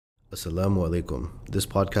Assalamu alaikum. This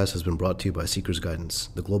podcast has been brought to you by Seekers Guidance,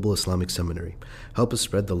 the global Islamic seminary. Help us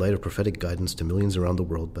spread the light of prophetic guidance to millions around the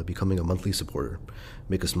world by becoming a monthly supporter.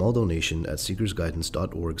 Make a small donation at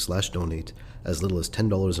seekersguidance.org/donate. As little as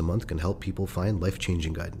 $10 a month can help people find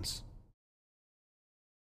life-changing guidance.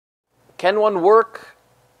 Can one work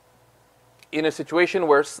in a situation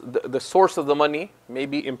where the source of the money may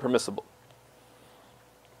be impermissible?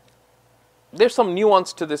 There's some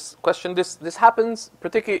nuance to this question. This happens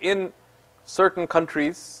particularly in certain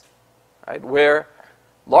countries, right, where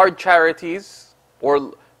large charities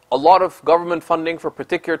or a lot of government funding for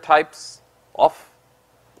particular types of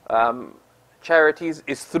charities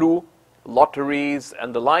is through lotteries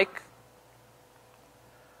and the like.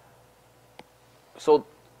 So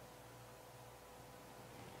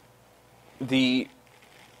the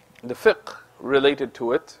fiqh related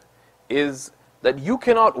to it is that you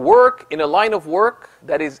cannot work in a line of work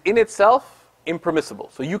that is in itself impermissible.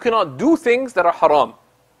 So you cannot do things that are haram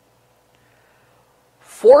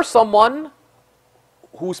for someone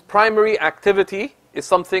whose primary activity is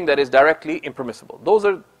something that is directly impermissible. Those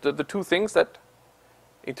are the two things that,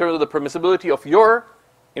 in terms of the permissibility of your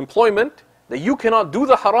employment, that you cannot do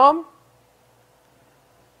the haram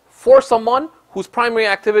for someone whose primary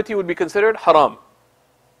activity would be considered haram.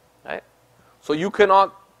 Right? So you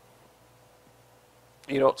cannot,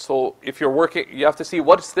 so if you're working, you have to see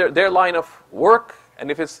what's their line of work,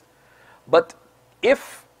 and but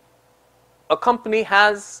if a company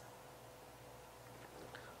has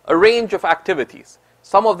a range of activities,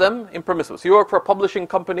 some of them impermissible. So you work for a publishing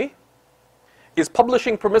company. Is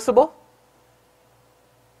publishing permissible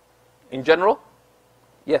in general?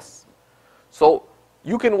 Yes. So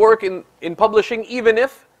you can work in publishing even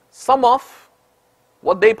if some of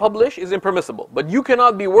what they publish is impermissible. But you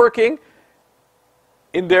cannot be working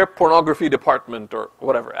in their pornography department or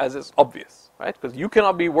whatever, as is obvious, right? Because you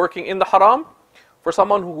cannot be working in the haram for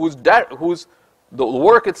someone who's the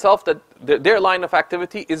work itself, that their line of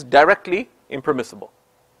activity is directly impermissible,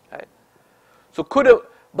 right? So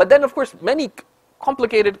but then of course many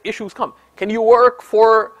complicated issues come. Can you work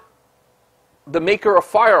for the maker of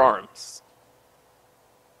firearms?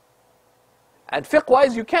 And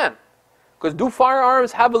fiqh-wise you can, because do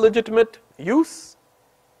firearms have a legitimate use?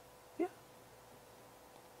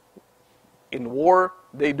 In war,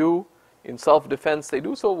 they do. In self-defense, they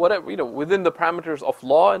do. So whatever, within the parameters of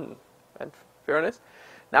law and fairness.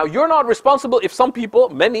 Now, you're not responsible if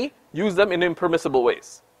many, use them in impermissible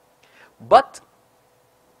ways. But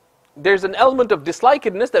there's an element of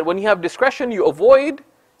dislikedness that when you have discretion, you avoid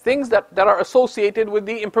things that are associated with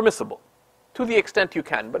the impermissible, to the extent you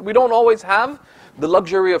can. But we don't always have the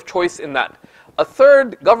luxury of choice in that. A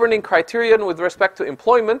third governing criterion with respect to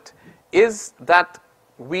employment is that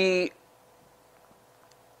we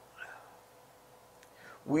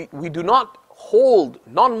do not hold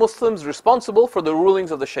non-Muslims responsible for the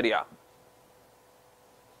rulings of the Sharia.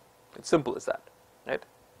 It's simple as that, right?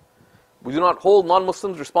 We do not hold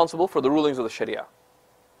non-Muslims responsible for the rulings of the Sharia.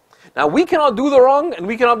 Now, we cannot do the wrong and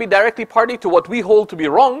we cannot be directly party to what we hold to be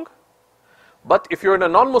wrong, but if you're in a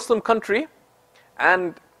non-Muslim country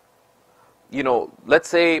and, let's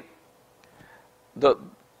say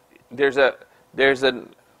there's a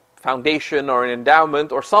foundation or an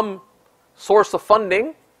endowment or some source of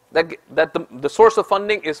funding, that the source of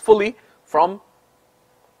funding is fully from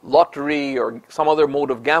lottery or some other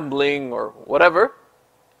mode of gambling or whatever,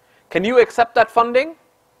 can you accept that funding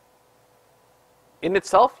in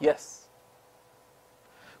itself? Yes.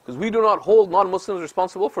 Because we do not hold non-Muslims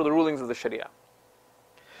responsible for the rulings of the Sharia.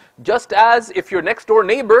 Just as if your next door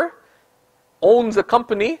neighbor owns a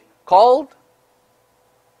company called,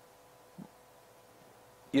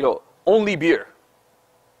 only beer.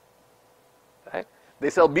 They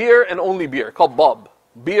sell beer and only beer, called Bob.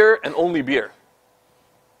 Beer and only beer.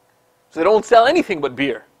 So they don't sell anything but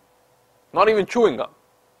beer. Not even chewing gum.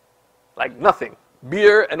 Like nothing.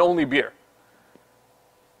 Beer and only beer.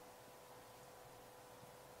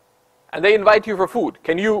 And they invite you for food.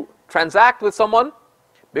 Can you transact with someone?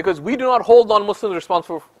 Because we do not hold non-Muslims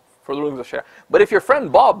responsible for the rulings of Sharia. But if your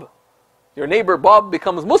friend Bob, your neighbor Bob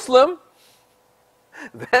becomes Muslim,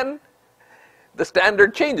 then the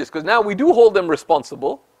standard changes, because now we do hold them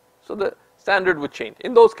responsible, so the standard would change.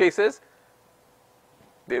 In those cases,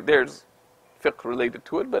 there's fiqh related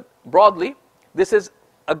to it, but broadly, this is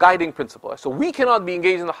a guiding principle. So we cannot be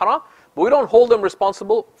engaged in the haram, but we don't hold them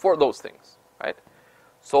responsible for those things, right?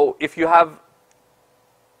 So if you have,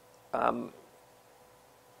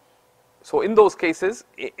 so in those cases,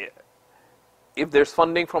 if there's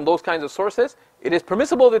funding from those kinds of sources, it is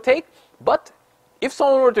permissible to take, but if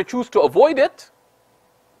someone were to choose to avoid it,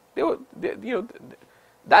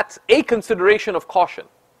 That's a consideration of caution,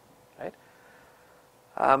 right?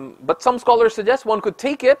 But some scholars suggest one could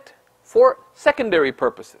take it for secondary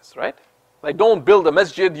purposes, right? Like, don't build a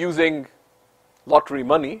masjid using lottery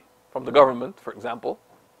money from the government, for example,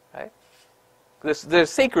 right? There's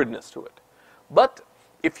sacredness to it. But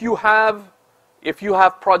if you have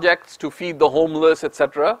projects to feed the homeless,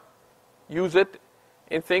 etc., use it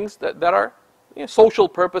in things that are social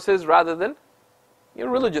purposes rather than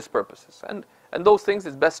religious purposes. And those things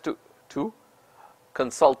is best to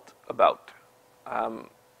consult about. Allah.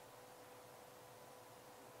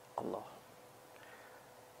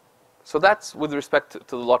 So that's with respect to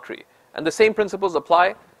the lottery. And the same principles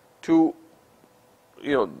apply to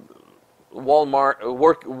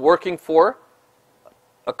Walmart, working for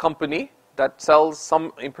a company that sells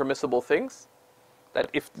some impermissible things, that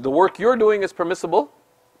if the work you're doing is permissible,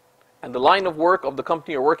 and the line of work of the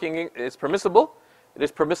company you're working in is permissible, it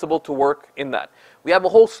is permissible to work in that. We have a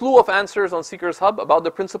whole slew of answers on Seekers Hub about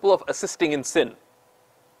the principle of assisting in sin.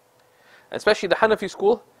 And especially the Hanafi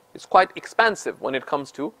school is quite expansive when it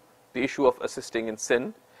comes to the issue of assisting in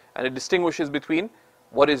sin, and it distinguishes between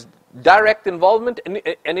what is direct involvement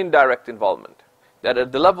and indirect involvement. That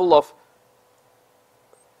at the level of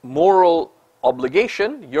moral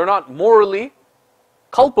obligation, you're not morally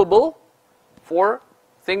culpable for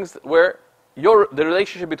things where the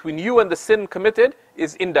relationship between you and the sin committed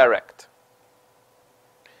is indirect.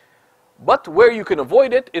 But where you can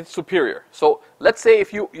avoid it, it's superior. So let's say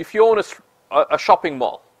if you own a shopping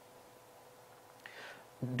mall,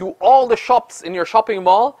 do all the shops in your shopping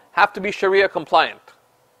mall have to be Sharia compliant?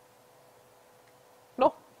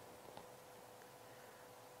 No.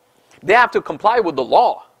 They have to comply with the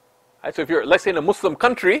law. Right? So if you're, let's say, in a Muslim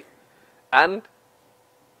country, and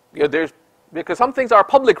because some things are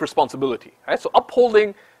public responsibility, right? So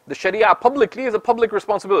upholding the Sharia publicly is a public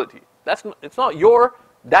responsibility. It's not your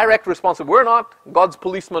direct responsibility. We're not God's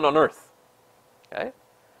policemen on earth. Okay?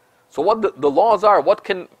 So what the laws are, what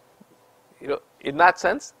can, in that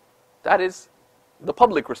sense, that is the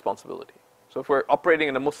public responsibility. So if we're operating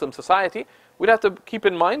in a Muslim society, we'd have to keep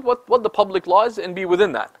in mind what the public law is and be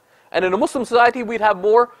within that. And in a Muslim society, we'd have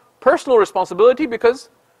more personal responsibility because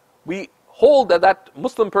we hold that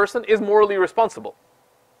Muslim person is morally responsible.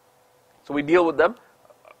 So we deal with them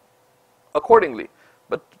accordingly.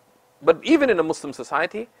 But even in a Muslim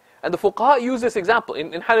society, and the fuqaha use this example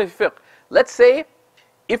in Hanafi fiqh. Let's say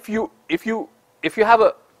if you have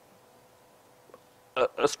a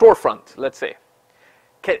storefront, let's say,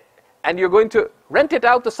 and you're going to rent it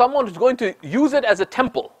out to someone who's going to use it as a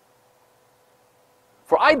temple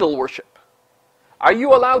for idol worship. Are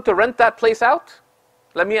you allowed to rent that place out?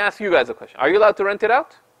 Let me ask you guys a question. Are you allowed to rent it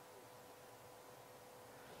out?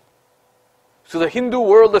 So the Hindu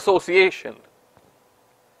World Association,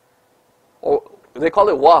 or they call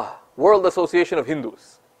it WA, World Association of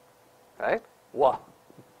Hindus, right? WA,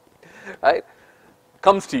 right?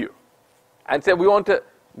 Comes to you and said, we want to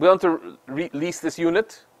lease this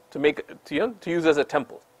unit to use as a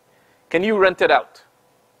temple. Can you rent it out?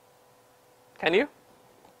 Can you?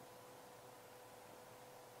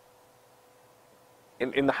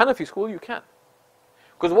 In the Hanafi school, you can.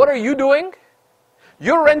 Because what are you doing?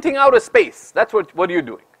 You're renting out a space. That's what you're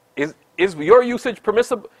doing. Is your usage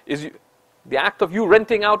permissible? Is the act of you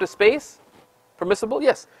renting out a space permissible?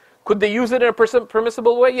 Yes. Could they use it in a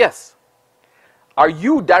permissible way? Yes. Are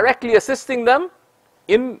you directly assisting them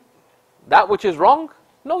in that which is wrong?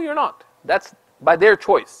 No, you're not. That's by their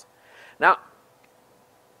choice. Now,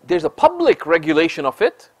 there's a public regulation of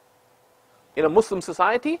it in a Muslim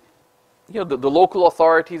society. The local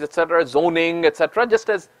authorities, etc., zoning, etc.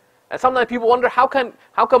 And sometimes people wonder how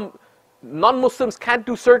come non-Muslims can't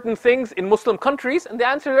do certain things in Muslim countries? And the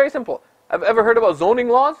answer is very simple. Have you ever heard about zoning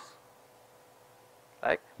laws?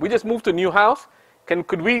 Like, we just moved to a new house.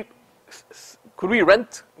 Could we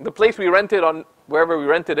rent the place we rented on wherever we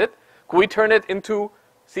rented it? Could we turn it into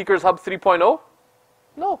Seekers Hub 3.0?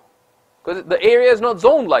 No, because the area is not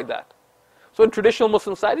zoned like that. So in traditional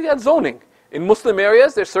Muslim society, that's zoning. In Muslim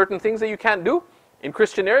areas, there's certain things that you can't do. In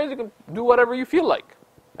Christian areas, you can do whatever you feel like.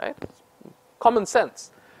 Right? Common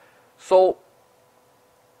sense. So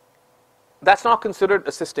that's not considered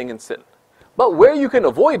assisting in sin. But where you can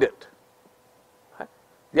avoid it, right?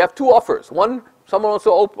 You have two offers. One, someone wants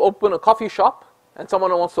to open a coffee shop, and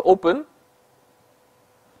someone wants to open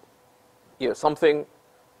something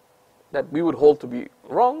that we would hold to be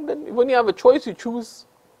wrong. Then when you have a choice, you choose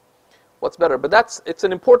what's better. But it's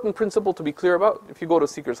an important principle to be clear about. If you go to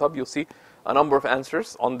Seekers Hub, you'll see a number of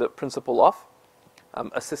answers on the principle of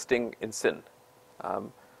assisting in sin,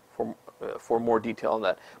 for more detail on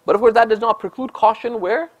that. But of course, that does not preclude caution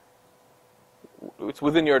where it's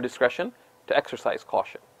within your discretion to exercise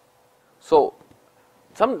caution. So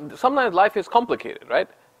sometimes life is complicated, right?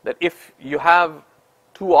 That if you have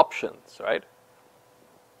two options, right?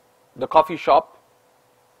 The coffee shop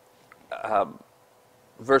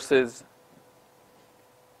versus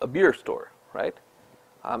a beer store, right?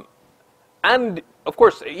 And of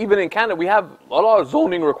course, even in Canada, we have a lot of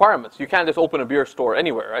zoning requirements. You can't just open a beer store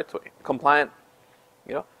anywhere, right? So compliant,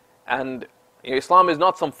 and Islam is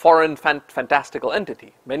not some foreign fantastical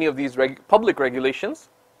entity. Many of these public regulations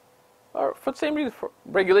are for the same reason, for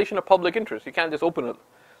regulation of public interest. You can't just open it.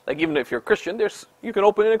 Like even if you're Christian, you can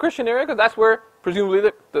open in a Christian area because that's where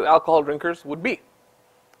presumably the alcohol drinkers would be,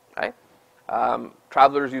 right?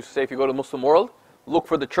 Travelers used to say, if you go to Muslim world, look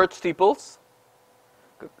for the church steeples,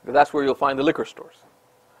 because that's where you'll find the liquor stores.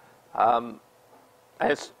 And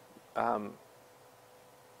it's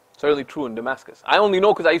certainly true in Damascus. I only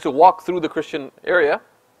know because I used to walk through the Christian area,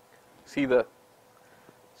 see the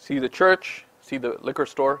church, see the liquor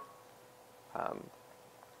store.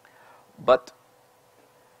 But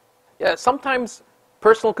yeah, sometimes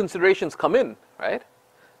personal considerations come in, right?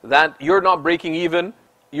 That you're not breaking even.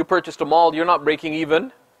 You purchased a mall, you're not breaking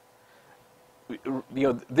even.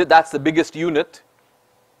 That's the biggest unit.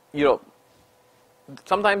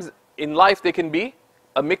 Sometimes in life they can be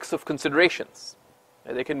a mix of considerations.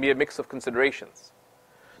 They can be a mix of considerations.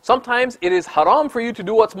 Sometimes it is haram for you to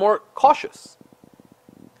do what's more cautious.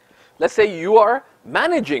 Let's say you are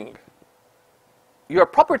managing, you're a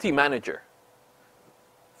property manager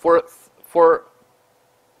for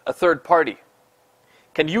a third party.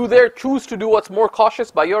 Can you there choose to do what's more cautious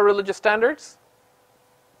by your religious standards?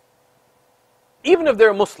 Even if they're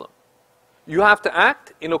a Muslim, you have to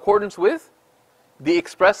act in accordance with the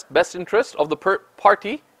expressed best interest of the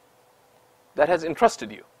party that has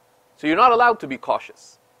entrusted you. So you're not allowed to be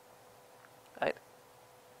cautious, right?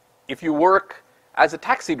 If you work as a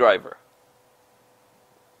taxi driver,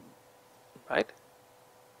 right,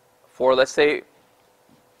 for let's say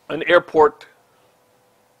an airport,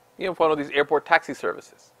 for one of these airport taxi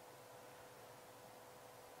services,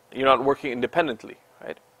 you're not working independently,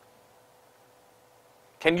 right?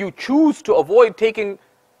 Can you choose to avoid taking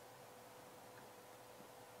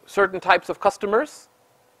certain types of customers?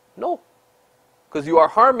 No, because you are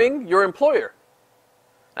harming your employer.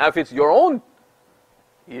 Now, if it's your own,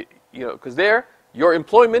 because there, your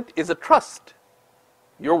employment is a trust.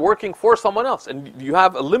 You're working for someone else, and you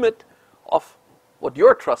have a limit of what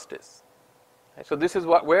your trust is. Right? So this is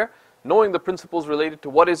where knowing the principles related to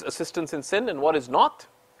what is assistance in sin and what is not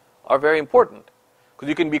are very important. Because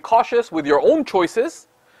you can be cautious with your own choices,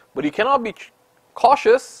 but you cannot be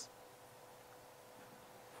cautious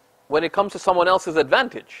when it comes to someone else's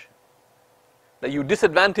advantage. That you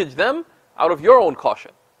disadvantage them out of your own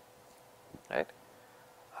caution. Right?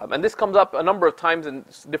 And this comes up a number of times in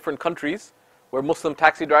different countries where Muslim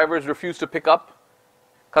taxi drivers refuse to pick up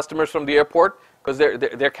customers from the airport because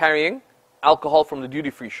they're carrying alcohol from the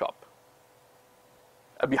duty-free shop.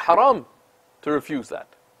 It'd be haram to refuse that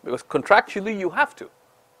because contractually you have to.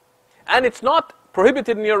 And it's not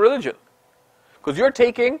prohibited in your religion because you're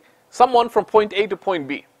taking someone from point A to point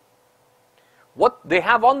B. What they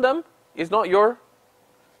have on them is not you're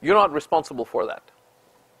not responsible for that.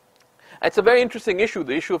 It's a very interesting issue,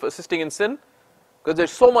 the issue of assisting in sin, because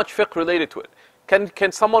there's so much fiqh related to it.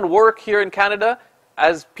 Can someone work here in Canada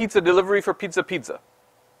as pizza delivery for pizza?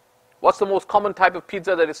 What's the most common type of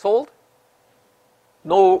pizza that is sold?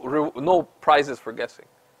 No prizes for guessing.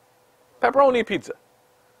 Pepperoni pizza.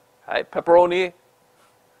 Right? Pepperoni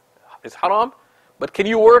is haram, but can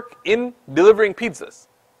you work in delivering pizzas?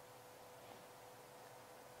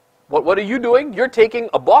 What are you doing? You're taking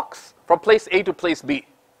a box from place A to place B.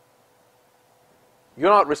 You're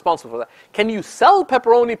not responsible for that. Can you sell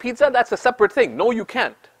pepperoni pizza? That's a separate thing. No, you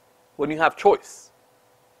can't when you have choice.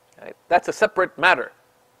 Right? That's a separate matter.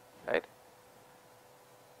 Right?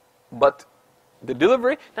 But the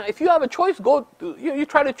delivery, now if you have a choice, you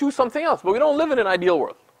try to choose something else. But we don't live in an ideal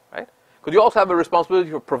world. Right? Because you also have a responsibility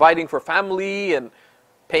for providing for family and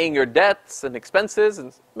paying your debts and expenses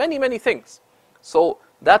and many, many things. So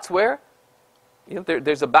that's where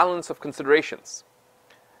there's a balance of considerations.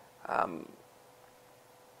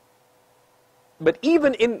 But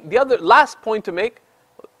even in the other last point to make,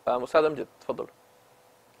 the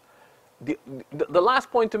last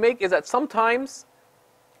point to make is that sometimes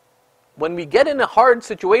when we get in a hard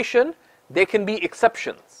situation, there can be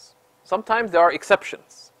exceptions. Sometimes there are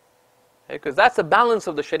exceptions. Because that's a balance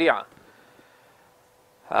of the Sharia.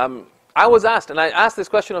 I was asked, and I asked this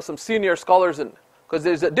question of some senior scholars, because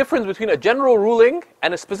there's a difference between a general ruling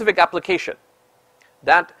and a specific application.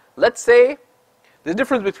 That, let's say, there's a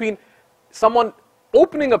difference between someone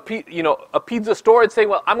opening a pizza store and saying,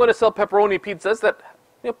 well, I'm going to sell pepperoni pizzas that,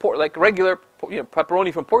 like regular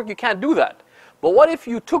pepperoni from pork. You can't do that. But what if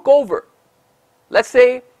you took over? Let's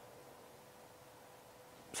say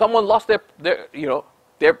someone lost their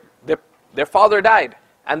father died,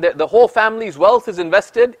 and the whole family's wealth is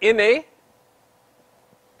invested in a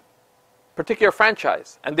particular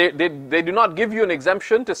franchise, and they do not give you an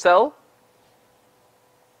exemption to sell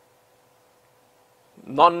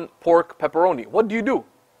non-pork pepperoni. What do? You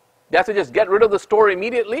have to just get rid of the store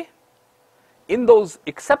immediately? In those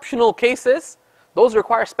exceptional cases, those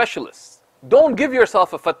require specialists. Don't give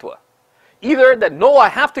yourself a fatwa. Either that, no, I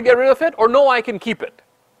have to get rid of it, or no, I can keep it.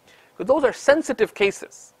 Because those are sensitive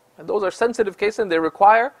cases. And those are sensitive cases, and they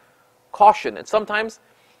require caution. And sometimes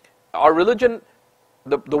our religion,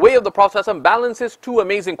 the way of the Prophet ﷺ balances two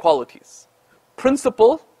amazing qualities: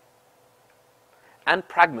 principle and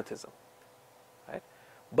pragmatism. Right?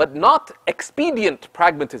 But not expedient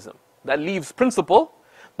pragmatism that leaves principle,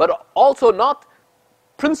 but also not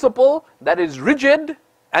principle that is rigid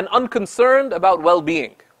and unconcerned about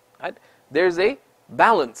well-being. Right? There's a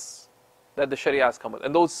balance that the Sharia has come with.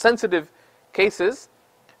 And those sensitive cases,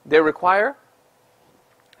 they require,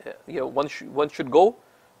 one should go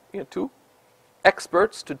to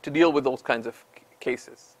experts to deal with those kinds of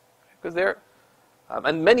cases. Because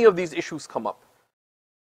and many of these issues come up.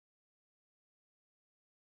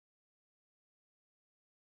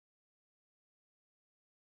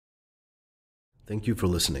 Thank you for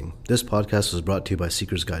listening. This podcast was brought to you by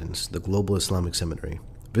Seekers Guidance, the Global Islamic Seminary.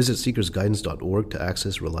 Visit SeekersGuidance.org to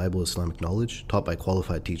access reliable Islamic knowledge taught by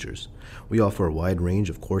qualified teachers. We offer a wide range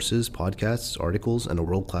of courses, podcasts, articles, and a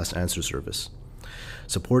world-class answer service.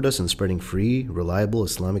 Support us in spreading free, reliable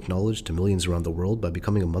Islamic knowledge to millions around the world by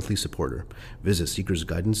becoming a monthly supporter. Visit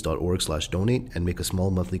SeekersGuidance.org/donate and make a small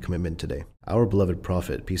monthly commitment today. Our beloved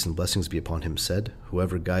Prophet, peace and blessings be upon him, said,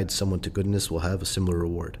 "Whoever guides someone to goodness will have a similar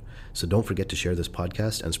reward." So don't forget to share this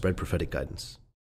podcast and spread prophetic guidance.